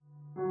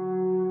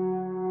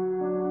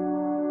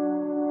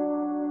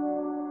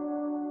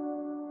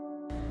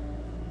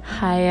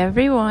Hi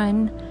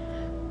everyone.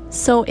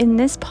 So in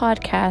this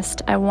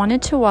podcast, I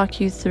wanted to walk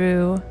you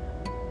through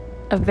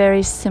a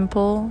very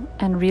simple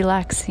and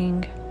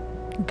relaxing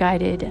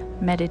guided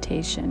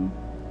meditation.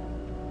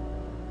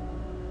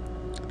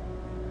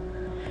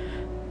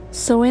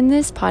 So in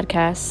this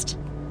podcast,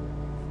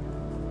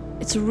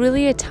 it's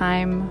really a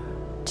time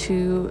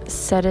to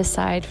set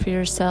aside for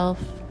yourself,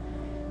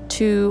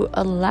 to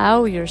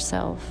allow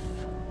yourself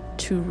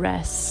to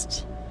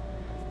rest.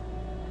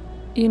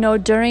 You know,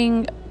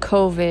 during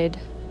COVID,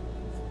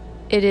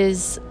 it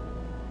is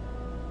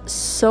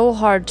so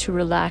hard to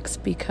relax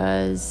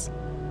because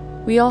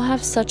we all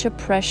have such a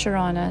pressure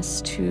on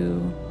us to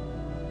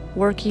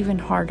work even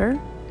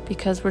harder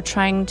because we're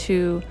trying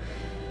to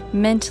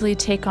mentally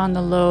take on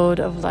the load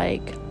of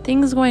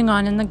things going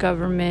on in the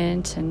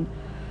government and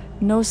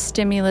no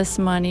stimulus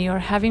money or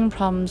having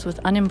problems with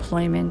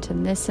unemployment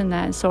and this and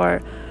that.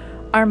 So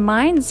our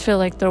minds feel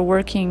like they're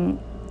working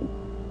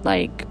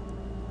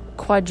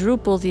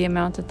quadruple the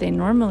amount that they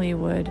normally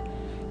would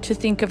to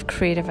think of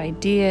creative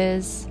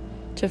ideas,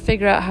 to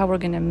figure out how we're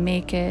going to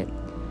make it,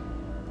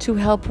 to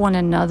help one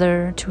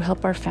another, to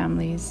help our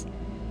families.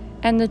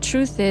 And the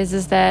truth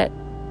is that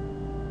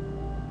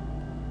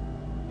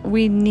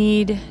we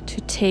need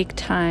to take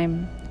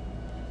time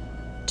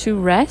to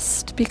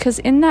rest, because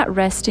in that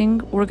resting,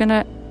 we're going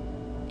to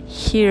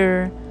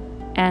hear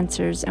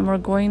answers and we're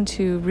going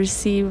to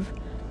receive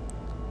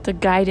the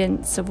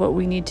guidance of what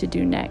we need to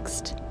do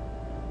next.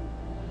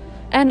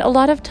 And a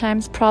lot of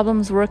times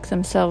problems work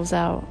themselves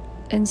out.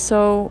 And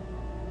so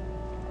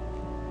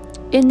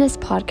in this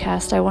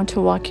podcast, I want to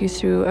walk you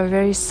through a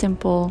very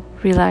simple,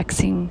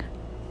 relaxing,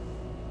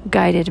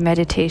 guided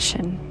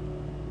meditation.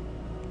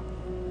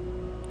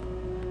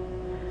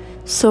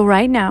 So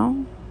right now,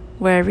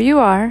 wherever you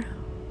are,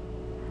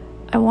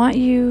 I want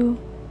you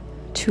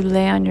to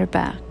lay on your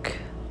back,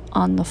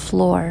 on the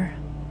floor,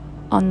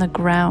 on the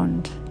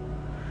ground,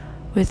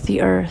 with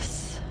the earth.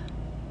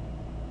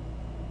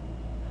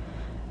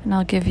 And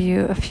I'll give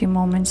you a few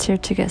moments here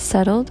to get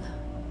settled.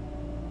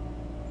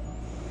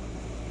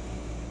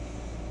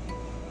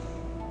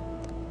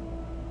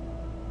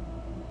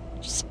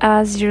 Just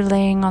as you're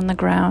laying on the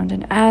ground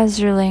and as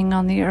you're laying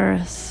on the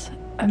earth,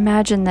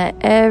 imagine that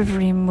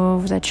every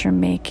move that you're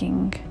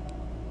making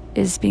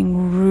is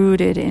being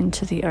rooted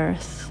into the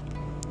earth.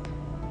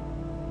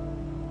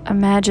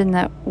 Imagine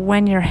that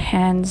when your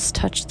hands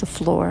touch the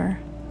floor,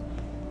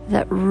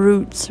 that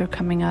roots are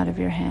coming out of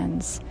your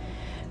hands.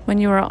 When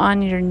you are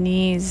on your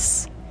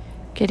knees,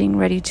 getting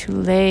ready to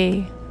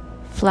lay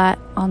flat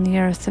on the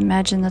earth,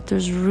 imagine that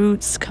there's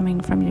roots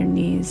coming from your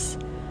knees.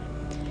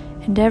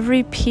 And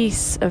every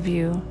piece of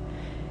you,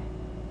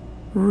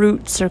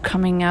 roots are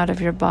coming out of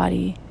your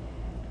body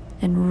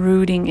and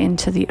rooting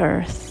into the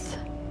earth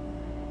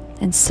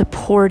and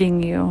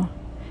supporting you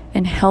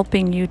and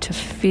helping you to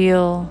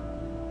feel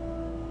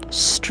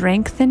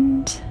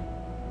strengthened,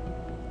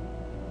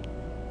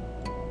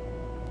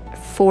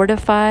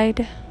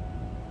 fortified,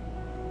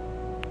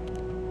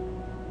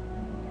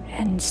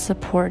 and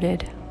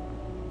supported.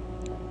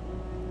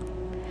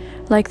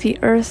 Like the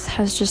earth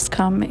has just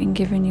come and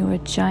given you a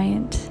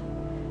giant,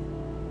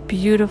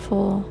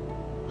 beautiful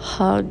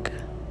hug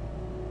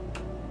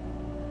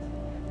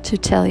to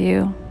tell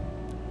you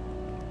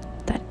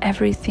that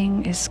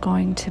everything is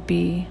going to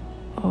be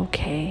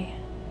okay.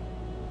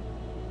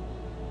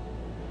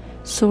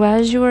 So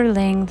as you are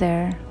laying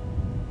there,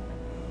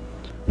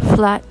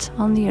 flat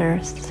on the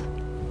earth,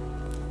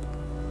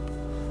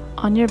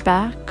 on your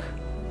back,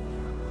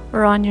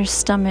 or on your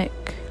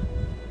stomach,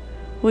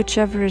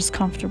 whichever is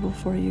comfortable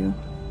for you,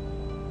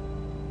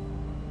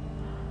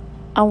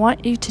 I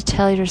want you to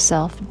tell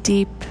yourself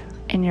deep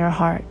in your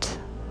heart,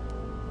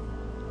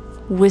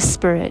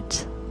 whisper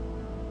it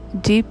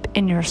deep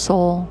in your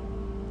soul,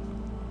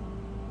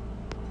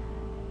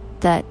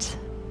 that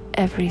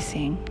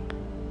everything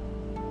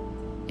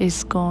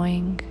is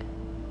going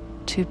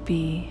to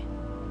be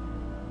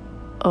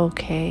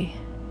okay.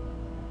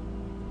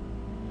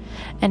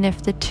 And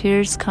if the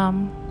tears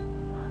come,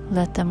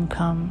 let them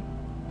come.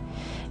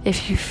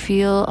 If you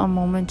feel a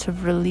moment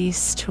of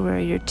release to where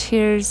your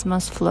tears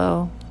must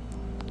flow,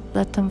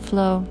 let them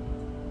flow.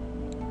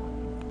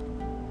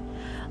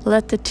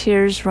 Let the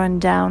tears run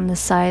down the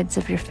sides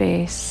of your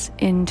face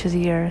into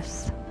the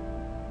earth.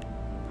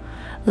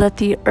 Let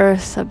the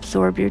earth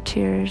absorb your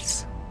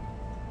tears.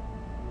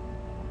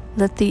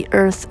 Let the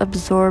earth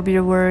absorb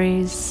your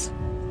worries.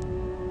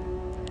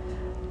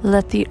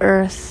 Let the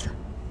earth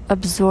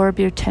absorb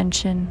your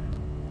tension.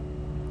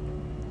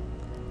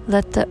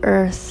 Let the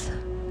earth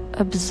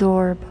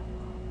absorb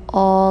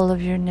all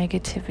of your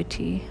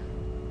negativity.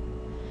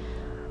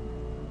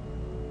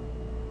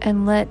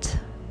 And let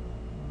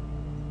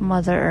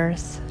Mother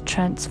Earth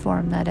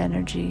transform that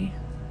energy,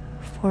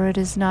 for it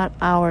is not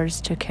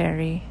ours to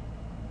carry.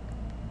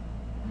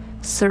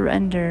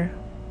 Surrender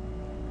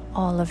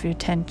all of your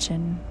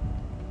tension.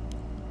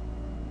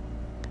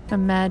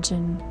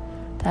 Imagine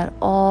that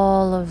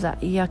all of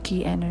that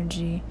yucky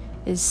energy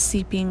is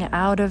seeping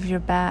out of your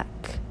back,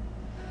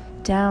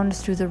 down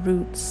through the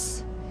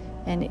roots,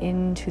 and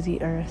into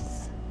the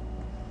earth,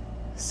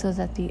 so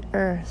that the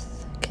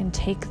earth can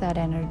take that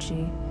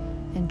energy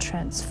and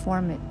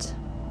transform it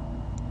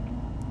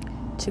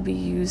to be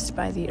used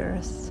by the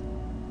earth,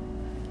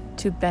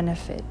 to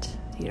benefit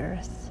the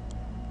earth.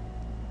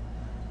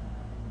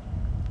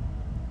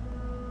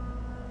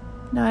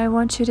 Now I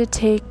want you to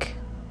take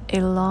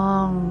a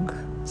long,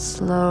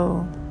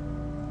 slow,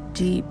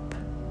 deep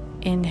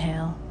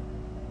inhale.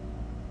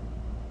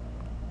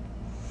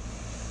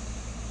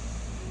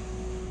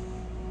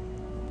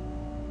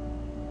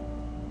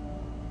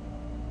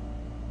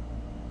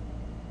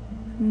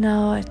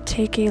 Now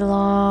take a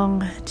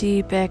long,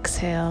 deep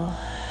exhale.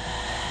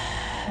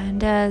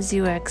 And as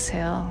you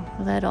exhale,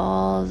 let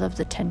all of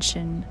the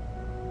tension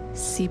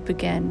seep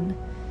again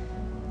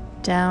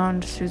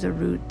down through the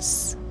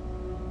roots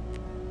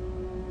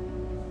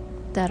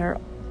that are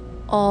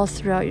all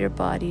throughout your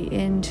body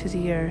into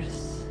the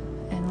earth,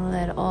 and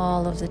let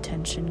all of the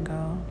tension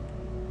go.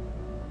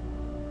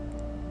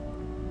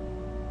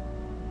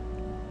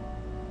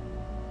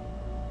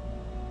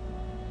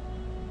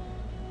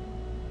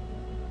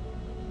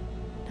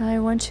 Now I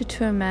want you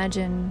to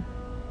imagine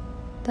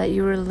that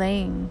you were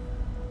laying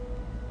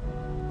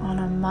on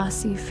a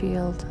mossy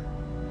field,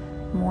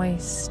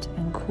 moist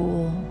and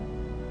cool,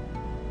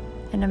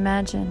 and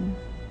imagine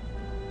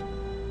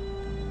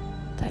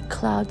that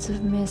clouds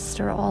of mist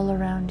are all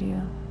around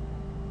you.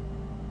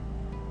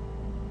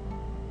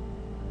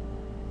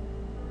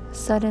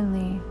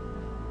 Suddenly,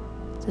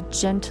 the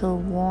gentle,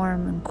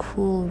 warm, and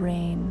cool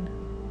rain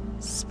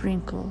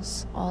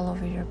sprinkles all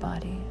over your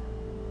body.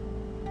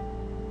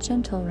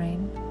 Gentle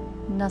rain,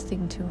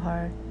 nothing too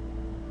hard.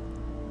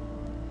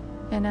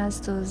 And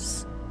as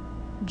those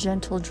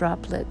gentle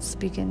droplets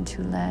begin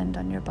to land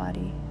on your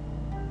body,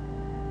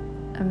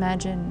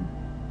 imagine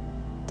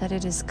that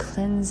it is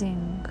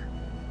cleansing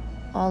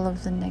all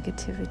of the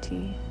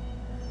negativity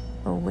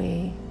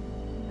away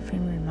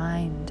from your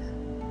mind,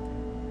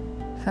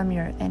 from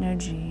your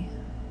energy,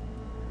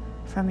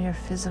 from your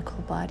physical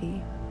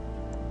body.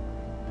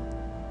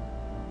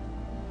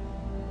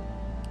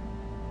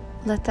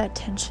 Let that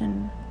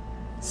tension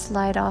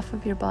slide off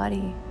of your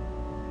body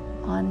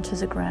onto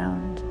the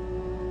ground,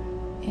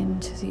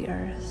 into the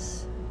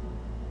earth,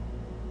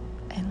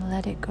 and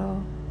let it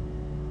go.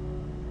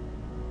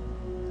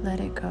 Let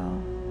it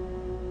go.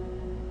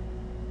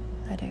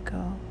 Let it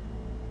go.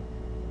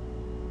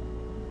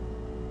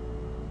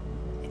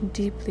 And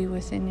deeply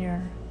within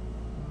your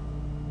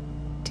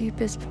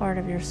deepest part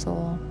of your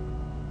soul,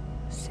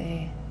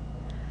 say,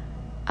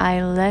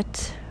 I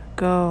let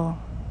go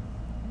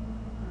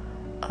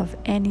of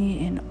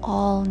any and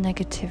all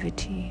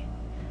negativity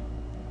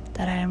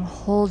that I am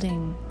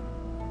holding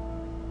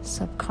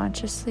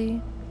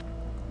subconsciously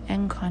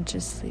and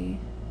consciously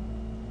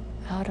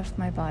out of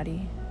my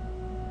body,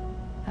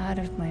 out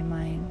of my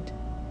mind,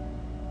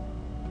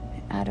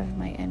 out of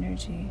my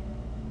energy,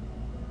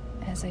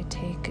 as I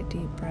take a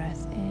deep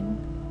breath in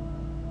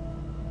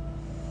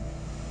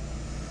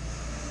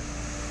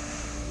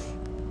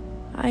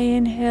I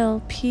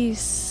inhale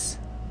peace,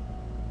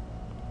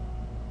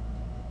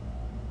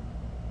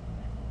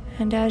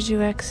 and as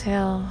you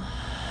exhale,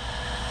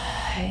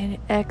 I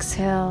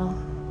exhale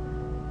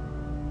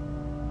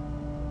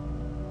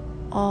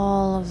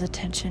all of the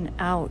tension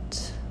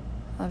out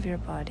of your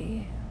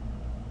body,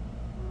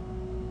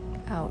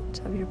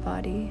 out of your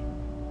body.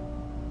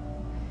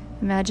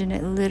 Imagine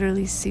it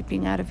literally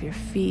seeping out of your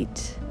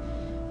feet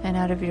and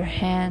out of your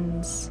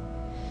hands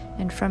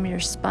and from your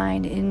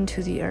spine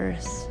into the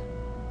earth.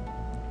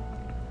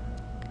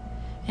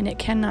 And it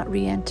cannot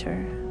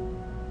re-enter.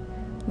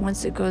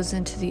 Once it goes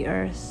into the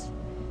earth,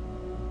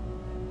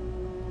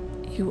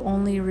 you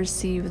only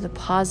receive the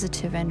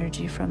positive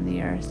energy from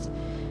the earth,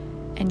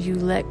 and you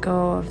let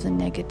go of the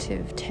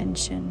negative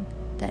tension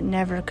that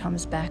never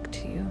comes back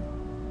to you.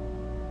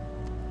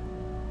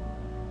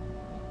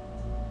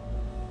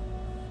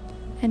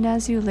 And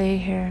as you lay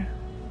here,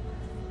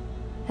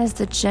 as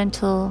the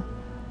gentle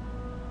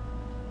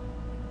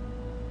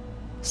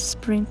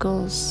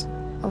sprinkles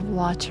of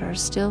water are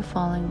still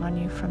falling on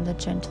you from the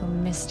gentle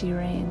misty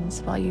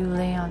rains while you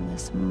lay on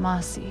this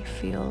mossy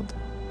field,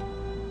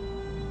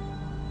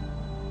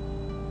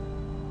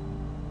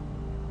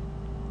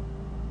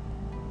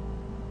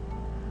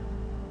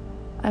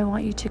 I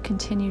want you to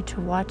continue to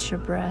watch your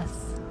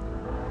breath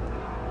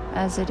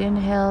as it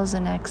inhales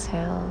and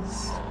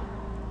exhales.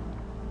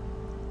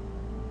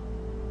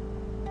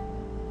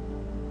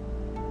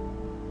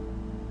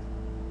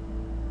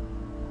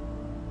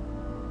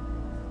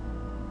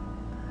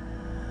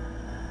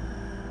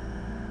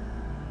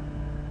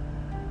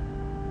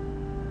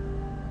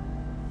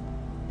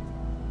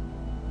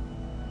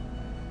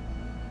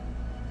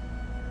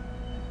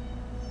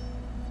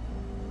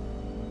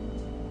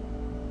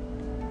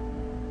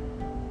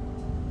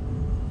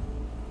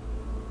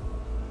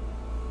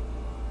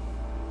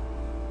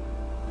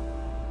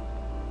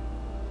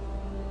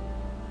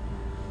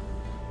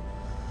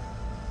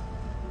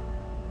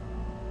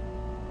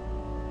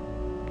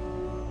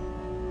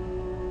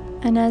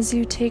 And as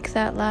you take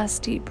that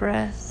last deep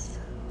breath,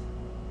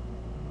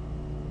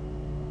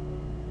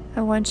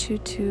 I want you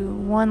to,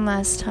 one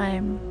last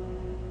time,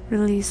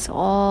 release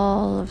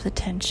all of the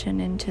tension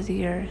into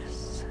the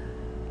earth.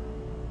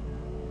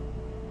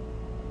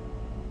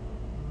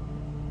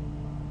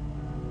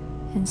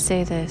 And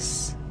say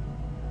this: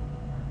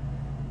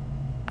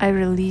 I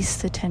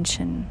release the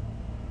tension,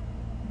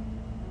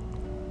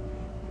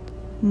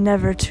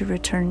 never to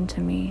return to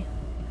me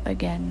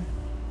again.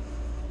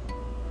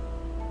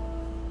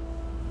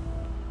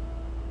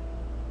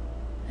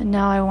 And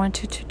now I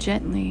want you to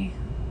gently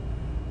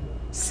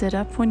sit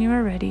up when you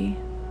are ready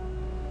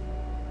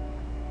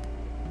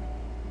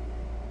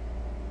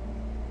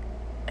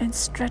and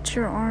stretch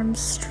your arms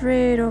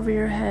straight over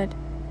your head.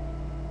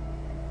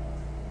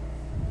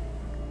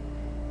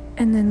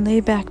 And then lay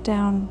back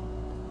down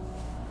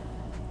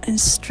and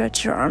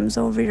stretch your arms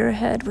over your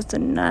head with a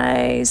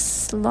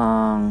nice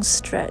long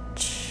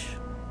stretch.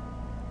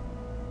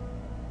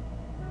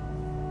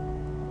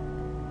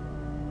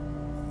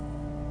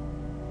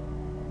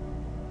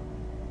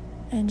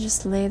 And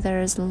just lay there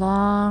as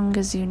long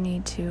as you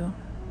need to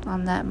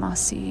on that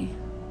mossy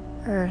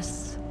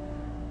earth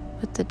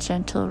with the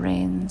gentle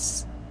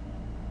rains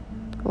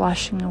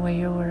washing away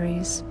your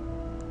worries.